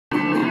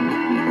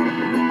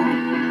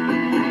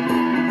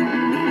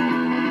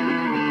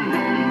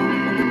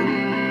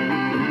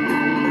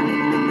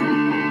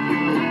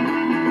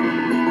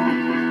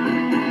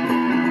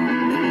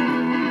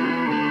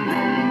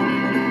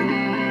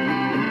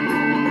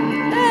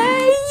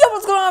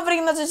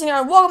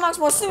69. Welcome back to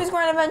more Snoopy's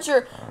Grand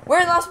Adventure.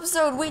 Where in the last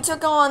episode we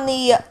took on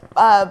the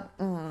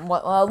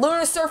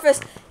lunar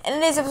surface, and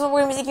in today's episode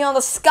we're going to be taking on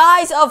the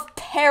skies of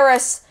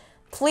Paris.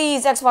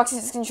 Please, Xbox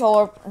 360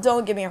 controller,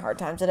 don't give me a hard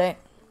time today.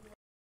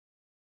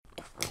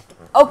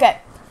 Okay,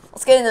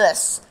 let's get into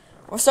this.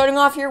 We're starting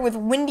off here with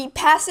Windy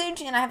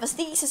Passage, and I have a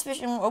sneaky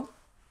suspicion. Oh,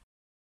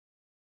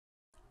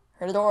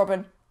 heard the door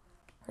open.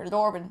 Heard the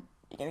door open.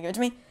 You gonna give it to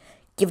me?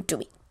 Give it to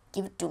me.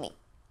 Give it to me.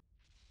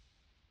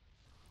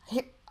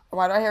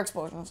 Why do I hear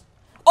explosions?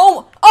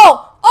 Oh,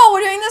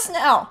 we're doing this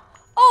now.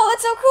 Oh,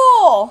 that's so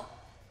cool.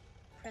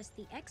 Press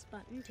the X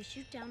button to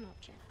shoot down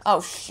objects. Oh,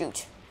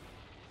 shoot.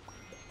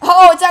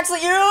 Oh, it's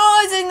actually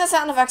utilizing the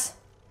sound effects.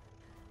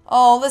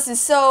 Oh, this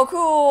is so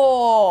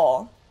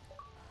cool.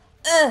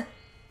 Oh.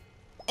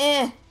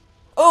 You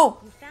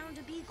found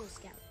a Beagle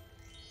Scout.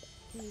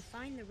 Can you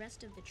find the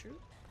rest of the troop?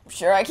 I'm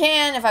sure I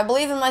can, if I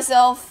believe in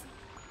myself.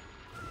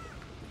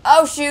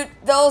 Oh, shoot.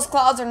 Those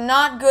clouds are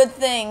not good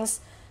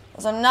things.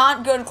 Those are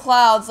not good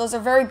clouds. Those are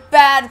very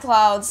bad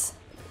clouds.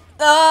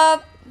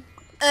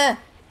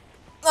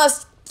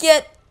 Must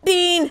get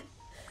Bean.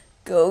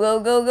 Go, go,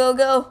 go, go,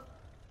 go.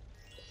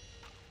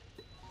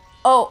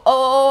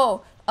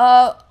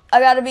 I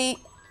gotta be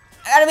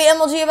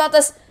MLG about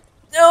this.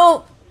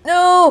 No.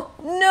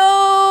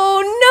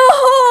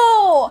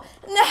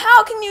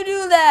 How can you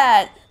do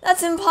that?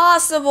 That's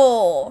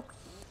impossible.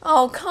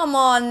 Oh, come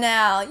on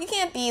now. You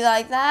can't be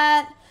like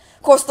that.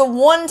 Of course, the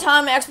one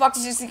time Xbox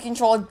 360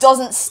 controller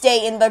doesn't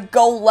stay in the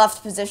go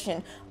left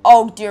position.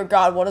 Oh, dear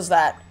God, what is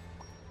that?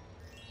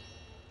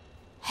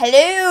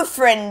 Hello,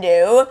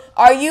 friendo.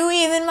 Are you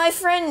even my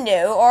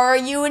friendo, or are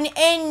you an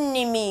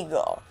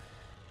enemigo?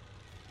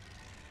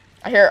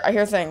 I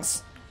hear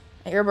things.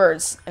 I hear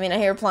birds. I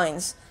hear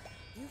planes.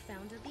 You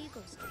found a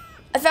Beagle Scout.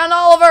 I found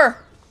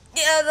Oliver!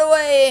 Get out of the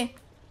way!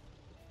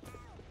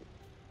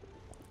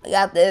 I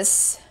got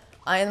this.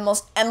 I am the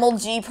most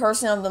MLG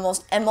person of the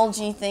most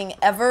MLG thing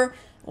ever.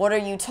 What are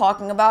you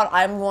talking about?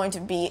 I'm going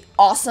to be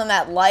awesome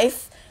at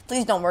life.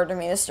 Please don't murder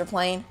me, Mr.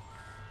 Plane.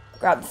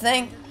 Grab the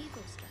thing.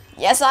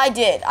 Yes, I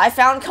did. I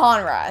found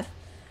Conrad.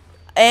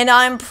 And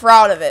I'm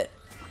proud of it.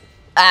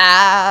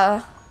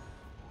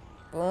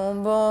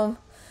 Boom, boom.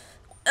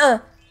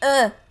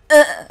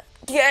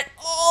 Get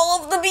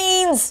all of the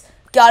beans!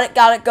 Got it.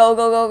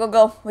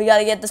 Go. We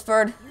gotta get this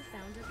bird.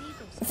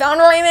 We found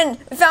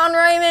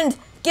Raymond!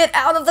 Get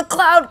out of the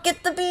cloud!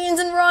 Get the beans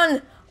and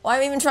run! Why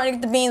am I even trying to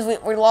get the beans?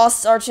 We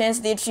lost our chance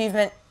at the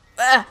achievement.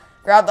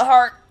 Grab the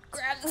heart.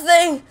 Grab the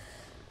thing.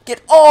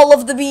 Get all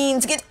of the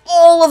beans. Get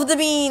all of the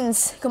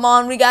beans. Come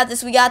on, we got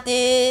this.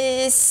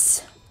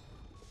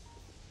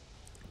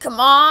 Come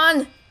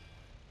on.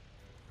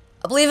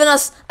 I believe in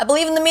us. I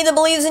believe in the me that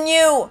believes in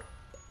you.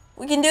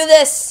 We can do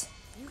this.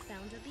 You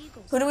found a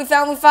Beagle. Who do we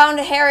found? We found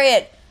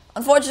Harriet.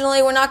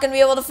 Unfortunately, we're not going to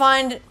be able to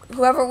find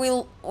whoever we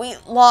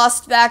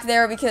lost back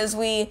there because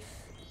we,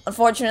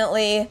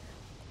 unfortunately,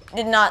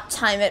 did not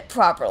time it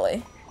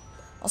properly.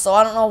 Also,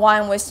 I don't know why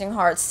I'm wasting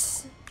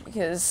hearts,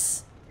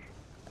 because...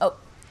 Oh.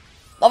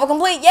 Level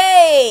complete!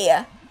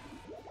 Yay!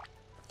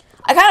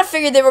 I kind of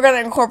figured they were going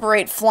to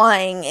incorporate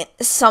flying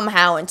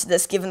somehow into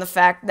this, given the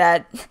fact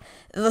that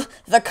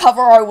the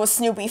cover art was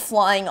Snoopy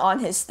flying on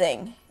his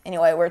thing.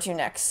 Anyway, where to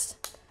next?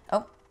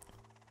 Oh.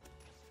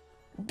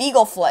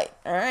 Beagle Flight.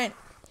 Alright.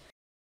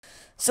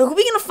 So who are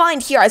we going to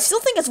find here? I still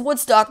think it's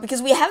Woodstock, because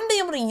we haven't been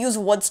able to use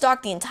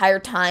Woodstock the entire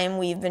time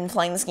we've been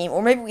playing this game.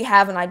 Or maybe we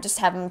have, and I just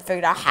haven't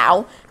figured out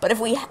how. But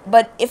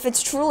if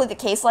it's truly the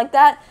case like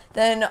that,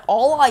 then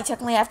all I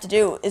technically have to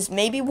do is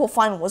maybe we'll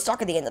find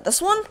Woodstock at the end of this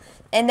one,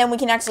 and then we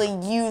can actually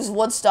use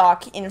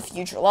Woodstock in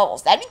future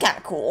levels. That'd be kind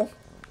of cool.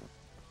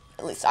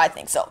 At least I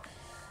think so.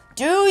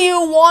 Do you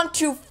want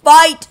to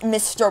fight,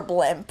 Mr.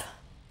 Blimp?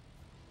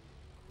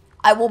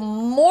 I will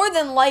more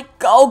than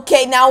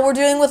okay, now we're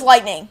dealing with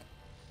lightning.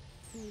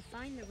 Can you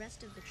find the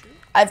rest of the troop?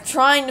 I'm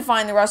trying to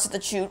find the rest of the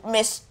troop,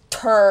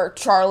 Mr.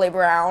 Charlie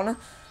Brown.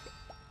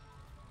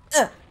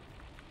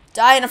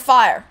 Die in a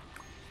fire.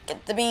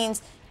 Get the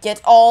beans.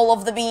 Get all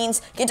of the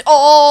beans. Get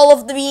all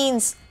of the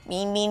beans.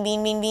 Bean.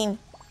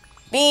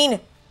 Bean.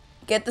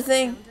 Get the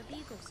thing.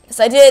 Yes,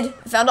 I did.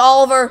 I found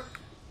Oliver.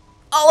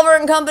 Oliver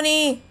and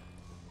company.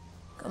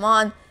 Come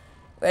on.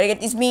 We gotta get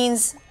these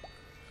beans.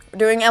 We're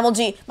doing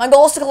MLG. My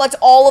goal is to collect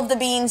all of the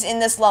beans in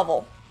this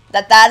level.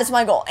 That is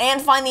my goal.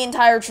 And find the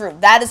entire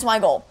troop. That is my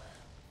goal.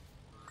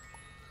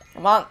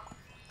 Come on.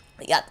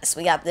 We got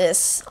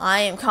this. I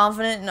am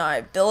confident in our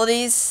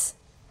abilities.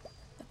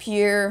 Up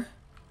here.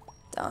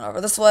 Down over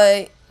this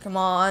way. Come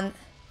on.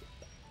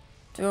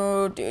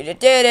 Did it.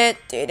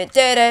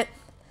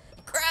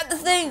 Grab the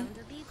thing.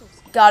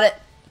 Got it.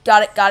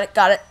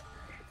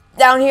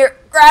 Down here.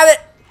 Grab it.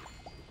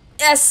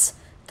 Yes.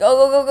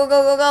 Go.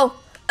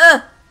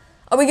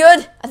 Are we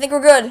good? I think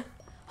we're good.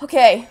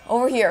 Okay,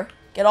 over here.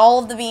 Get all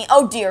of the beans.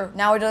 Oh dear,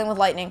 now we're dealing with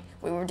lightning.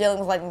 We were dealing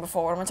with lightning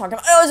before. What am I talking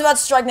about? Oh, I was about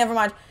to strike, never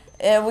mind.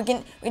 We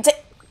can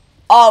take...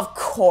 Of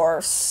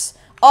course.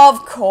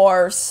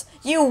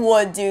 You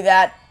would do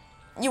that.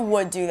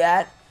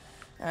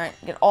 Alright,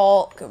 get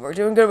all good. We're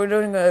doing good, we're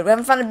doing good. We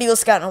haven't found a Beagle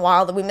Scout in a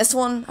while. Did we miss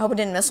one? I hope we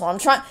didn't miss one. I'm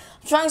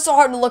trying so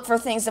hard to look for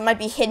things that might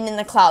be hidden in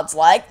the clouds,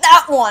 like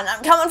that one!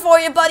 I'm coming for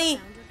you, buddy!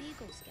 Found a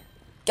Beagle Scout.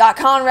 Got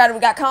Conrad, we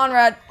got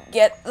Conrad.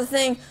 Get the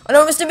thing. Oh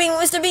no, Mr. Bean,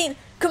 Mr. Bean!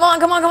 Come on,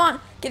 come on, come on!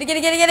 Get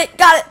it!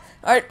 Got it!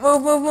 Alright,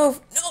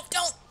 move. No,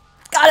 don't!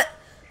 Got it!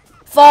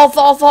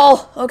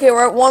 Fall. Okay,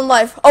 we're at 1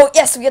 life. Oh,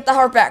 yes, we get the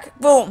heart back.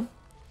 Boom.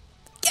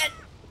 Get!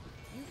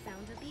 You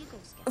found a Beagle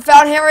Scout. We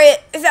found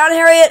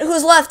Harriet!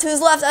 Who's left?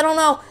 I don't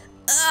know.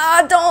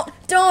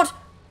 Don't!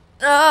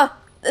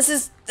 This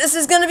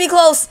is gonna be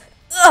close.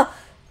 Go!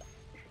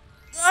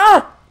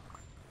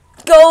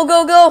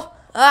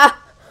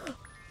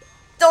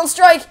 Don't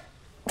strike.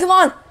 Come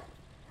on.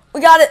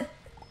 We got it.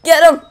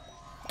 Get him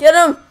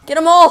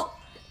all.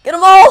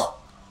 No.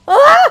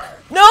 Oh,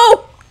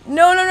 no.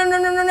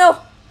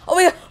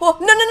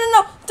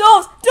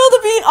 Don't the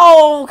bean.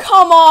 Oh,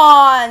 come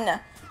on.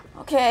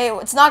 Okay,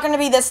 it's not gonna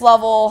be this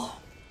level.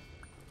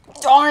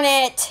 Darn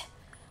it.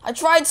 I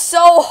tried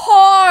so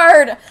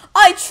hard.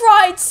 Found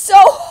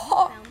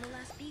the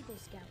last Beagle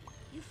Scout.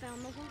 You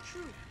found the whole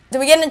troop. Did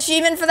we get an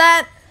achievement for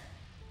that?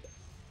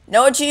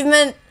 No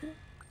achievement.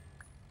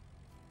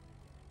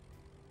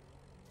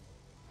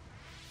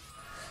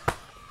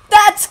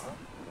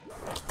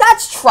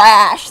 That's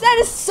trash. That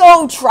is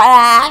so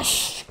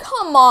trash.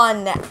 Come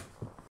on.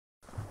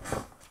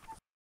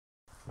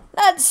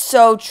 That's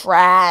so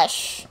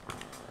trash.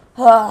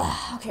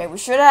 Okay, we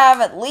should have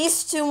at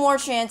least 2 more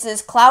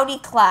chances. Cloudy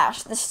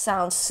Clash. This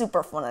sounds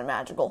super fun and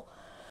magical.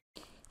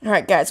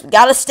 Alright, guys, we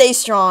gotta stay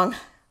strong.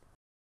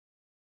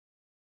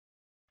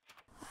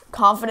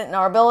 Confident in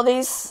our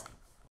abilities.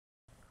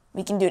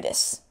 We can do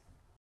this.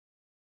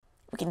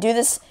 We can do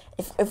this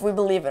if we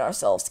believe in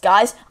ourselves.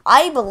 Guys,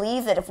 I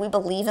believe that if we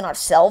believe in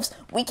ourselves,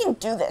 we can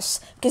do this.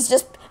 Because you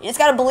just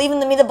gotta believe in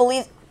me that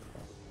believes.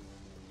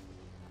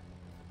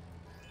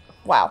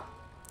 Wow.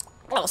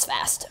 That was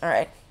fast.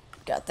 Alright.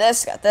 Got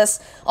this.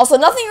 Also,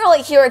 nothing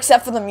really here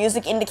except for the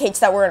music indicates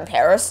that we're in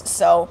Paris.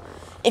 So,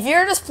 if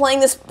you're just playing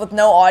this with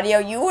no audio,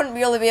 you wouldn't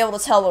really be able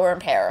to tell that we're in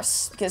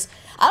Paris. Because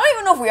I don't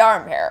even know if we are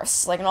in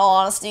Paris. Like, in all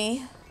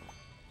honesty.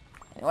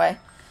 Anyway,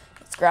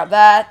 let's grab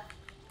that.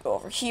 Go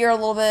over here a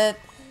little bit.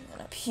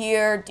 And up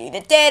here. Did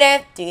it.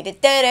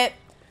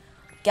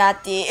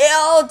 Got the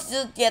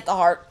get the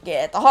heart.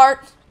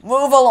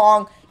 Move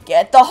along.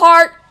 Get the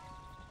heart.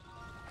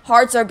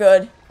 Hearts are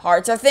good.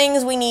 Hearts are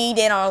things we need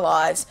in our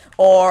lives,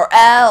 or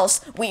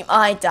else we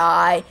might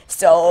die.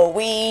 So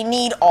we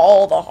need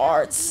all the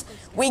hearts.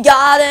 We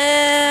got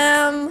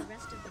him. The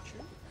rest of the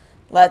troop.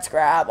 Let's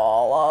grab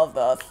all of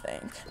the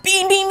things.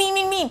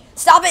 Bean.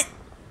 Stop it.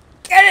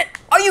 Get it.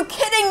 Are you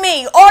kidding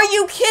me?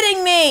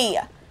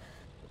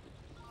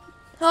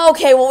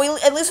 Okay, well,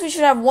 at least we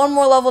should have 1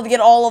 more level to get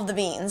all of the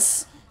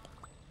beans.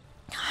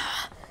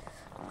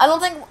 I don't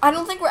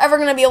think we're ever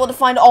gonna be able to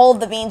find all of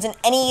the beans in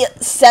any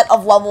set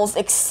of levels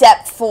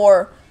except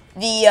for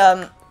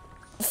the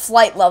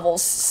flight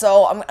levels.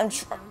 So I'm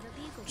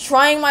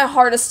trying my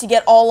hardest to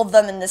get all of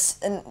them in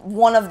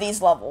one of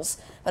these levels.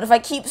 But if I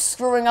keep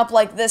screwing up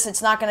like this,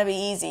 it's not gonna be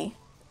easy.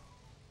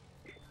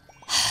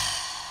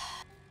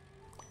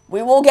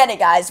 We will get it,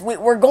 guys.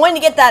 We're going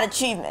to get that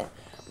achievement.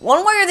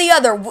 One way or the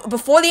other,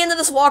 before the end of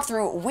this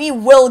walkthrough, we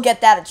will get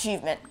that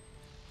achievement.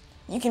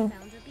 You can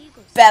Found a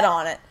Beagle Scout. bet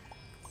on it.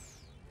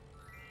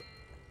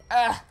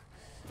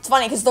 It's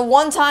funny, because the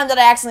one time that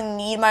I actually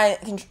need my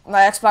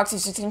Xbox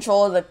 360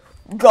 controller to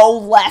go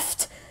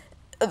left,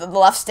 the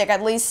left stick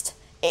at least,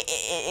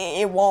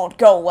 it won't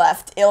go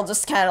left. It'll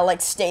just kind of,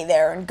 like, stay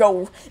there and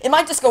go. It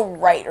might just go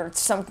right or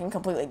something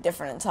completely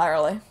different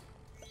entirely.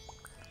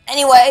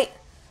 Anyway,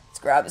 let's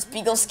grab this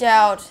Beagle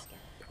Scout.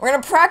 We're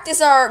going to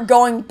practice our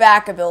going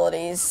back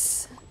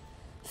abilities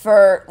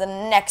for the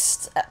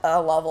next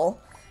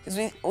level.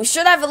 Because we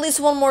should have at least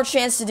 1 more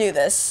chance to do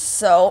this,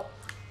 so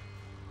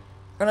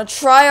we're gonna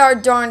try our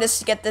darndest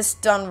to get this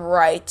done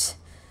right.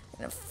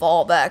 Gonna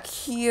fall back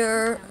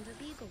here. Found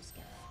a Beagle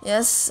Scout.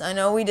 Yes, I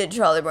know we did,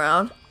 Charlie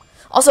Brown.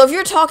 Also, if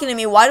you're talking to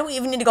me, why do we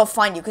even need to go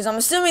find you? Because I'm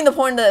assuming the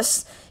point of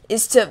this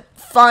is to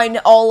find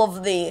all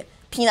of the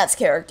Peanuts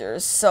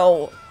characters.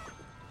 So,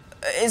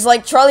 is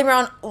like Charlie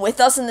Brown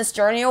with us in this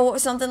journey or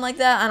something like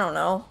that? I don't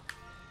know.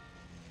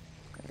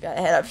 We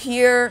gotta head up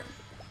here.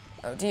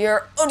 Oh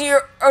dear.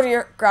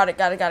 Got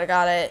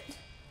it.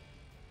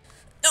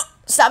 No,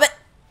 stop it.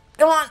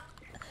 Come on.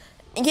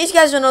 In case you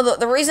guys don't know,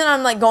 the reason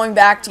I'm, like, going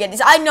back to get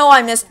these, I know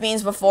I missed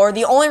beans before.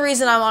 The only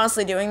reason I'm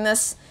honestly doing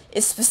this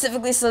is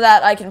specifically so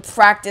that I can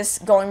practice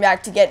going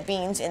back to get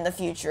beans in the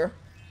future.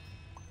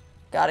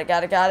 Got it.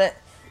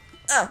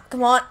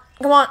 Come on.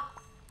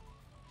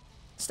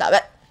 Stop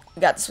it.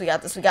 We got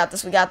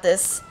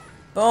this.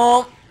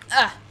 Boom.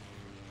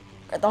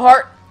 Got the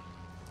heart.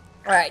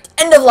 Alright,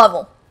 end of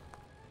level.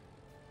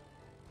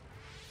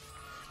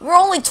 We're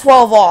only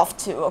 12 off,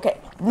 too. Okay,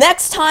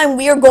 next time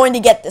we are going to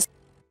get this.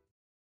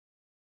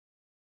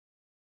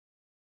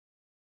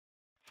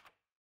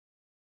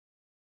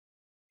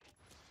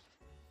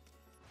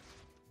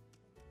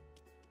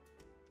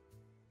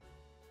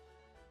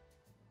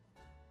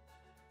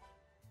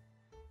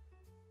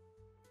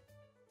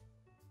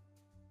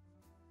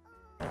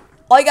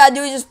 All you gotta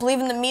do is just believe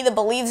in the me that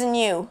believes in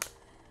you.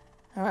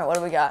 Alright, what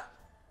do we got?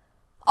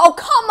 Oh,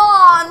 come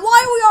on!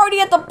 Why are we already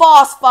at the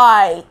boss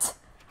fight?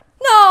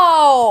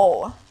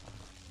 No!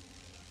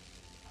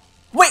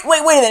 Wait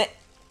a minute.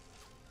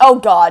 Oh,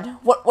 God.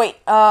 What? Wait,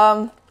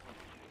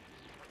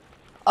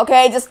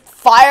 okay, just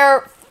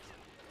fire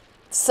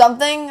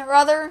something or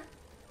other?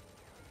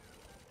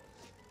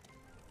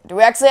 Do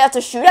we actually have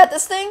to shoot at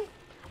this thing?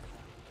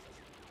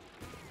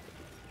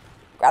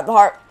 Grab the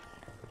heart.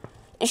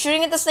 Is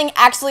shooting at this thing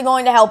actually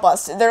going to help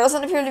us? There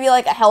doesn't appear to be,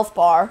 like, a health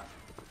bar.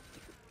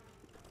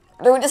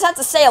 Do we just have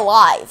to stay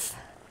alive?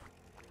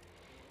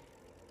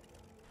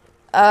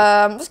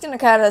 I'm just gonna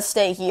kind of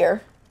stay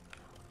here.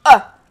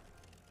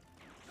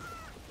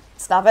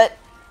 Stop it.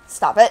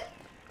 Stop it.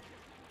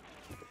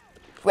 Do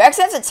we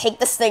actually have to take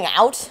this thing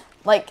out?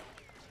 Like,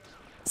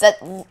 is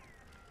that...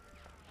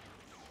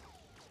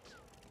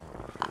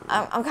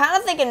 I'm kind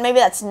of thinking maybe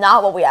that's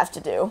not what we have to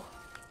do.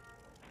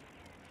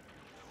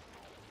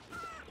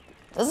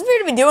 Doesn't appear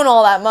to be doing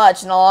all that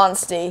much, in all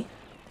honesty.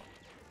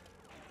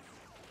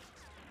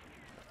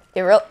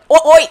 It really...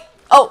 Oh, wait!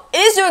 Oh, it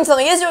is doing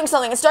something, it is doing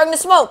something. It's starting to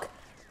smoke.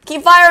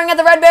 Keep firing at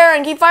the Red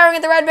Baron, keep firing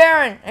at the Red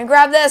Baron. And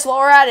grab this while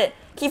we're at it.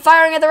 Keep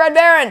firing at the Red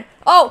Baron.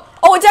 Oh,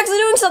 it's actually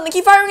doing something.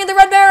 Keep firing at the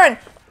Red Baron.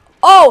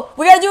 Oh,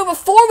 we gotta do it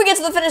before we get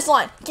to the finish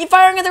line. Keep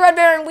firing at the Red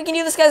Baron. We can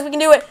do this, guys. We can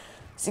do it.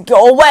 So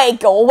go away.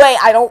 Go away.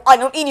 I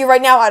don't need you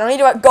right now. I don't need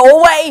you. Go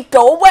away.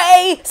 Go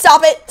away.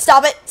 Stop it.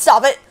 Stop it.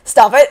 Stop it.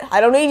 Stop it.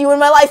 I don't need you in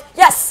my life.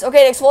 Yes.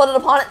 Okay, it exploded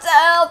upon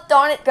itself.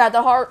 Darn it. Got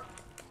the heart.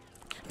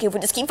 Okay, if we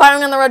just keep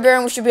firing on the Red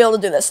Baron, we should be able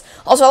to do this.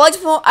 Also,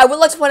 I would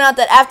like to point out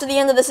that after the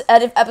end of this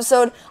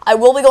episode, I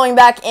will be going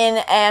back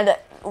in and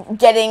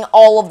getting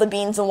all of the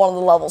beans in one of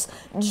the levels,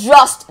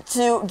 just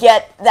to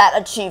get that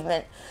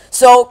achievement.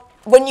 So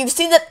when you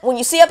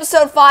see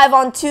episode 5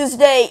 on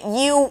Tuesday,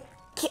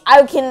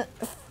 I can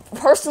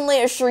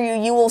personally assure you,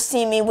 you will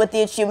see me with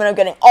the achievement of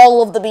getting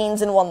all of the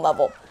beans in one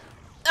level.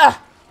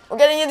 We're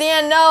getting to the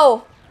end,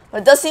 no,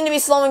 but it does seem to be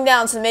slowing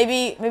down. So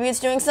maybe it's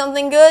doing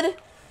something good.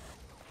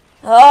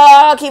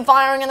 Oh, keep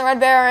firing on the Red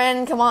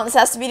Baron. Come on, this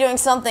has to be doing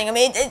something. I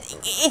mean,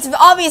 it's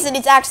obvious that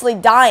it's actually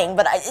dying,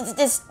 but it's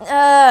just,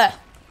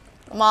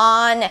 come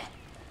on.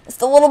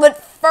 Just a little bit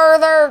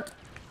further.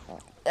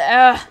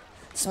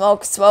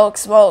 Smoke, smoke,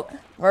 smoke.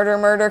 Murder,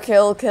 murder,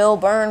 kill, kill,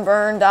 burn,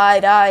 burn, die,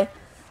 die.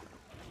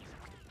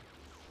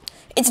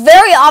 It's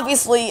very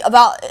obviously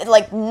about,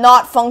 like,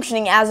 not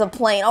functioning as a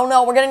plane. Oh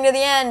no, we're getting to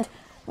the end.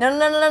 No, no,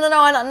 no, no, no,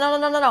 no, no, no,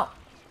 no, no, no.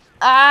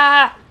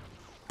 Bad,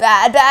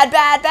 bad,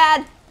 bad,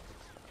 bad.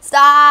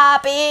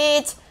 Stop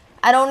it!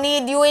 I don't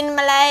need you in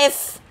my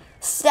life.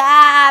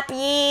 Stop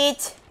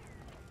it!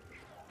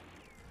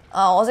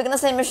 Oh, was it gonna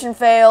say mission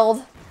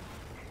failed?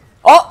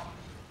 Oh!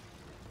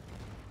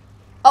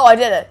 Oh, I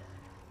did it.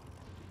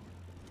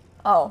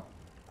 Oh.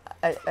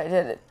 I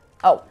did it.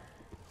 Oh.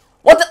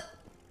 What the?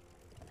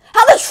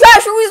 How the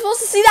trash are we supposed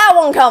to see that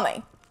one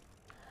coming?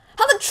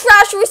 How the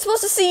trash are we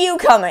supposed to see you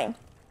coming?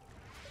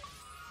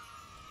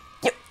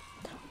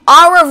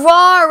 Au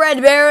revoir,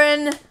 Red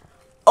Baron.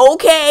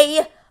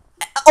 Okay.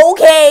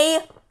 Okay.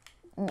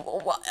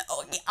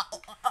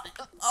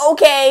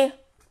 Okay.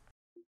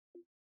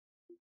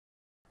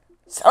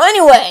 So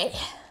anyway,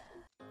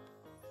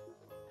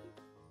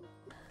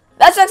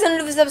 that's the end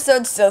of this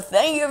episode. So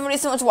thank you everybody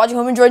so much for watching.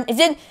 Hope you enjoyed. If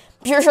you did,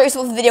 be sure to show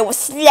yourself the video with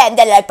slam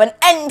that like button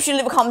and be sure to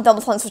leave a comment down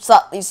below which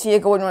thought leaves video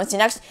go what you want to see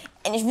next.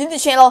 And if you're new to the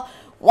channel,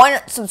 why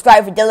not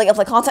subscribe for daily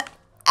upload content,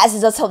 as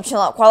it does help the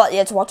channel out quite a lot. You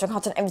have to watch our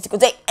content every single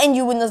day, and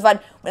you will be notified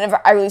whenever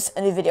I release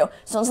a new video.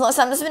 So until next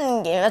time, this has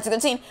been Game That's a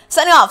Good Scene.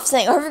 Signing off,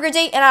 saying have a great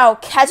day, and I'll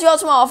catch you all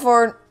tomorrow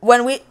for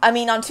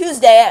on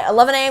Tuesday at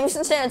 11 a.m.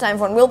 Eastern Standard Time,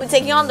 when we'll be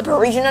taking on the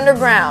Parisian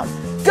Underground.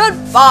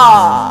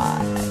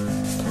 Goodbye!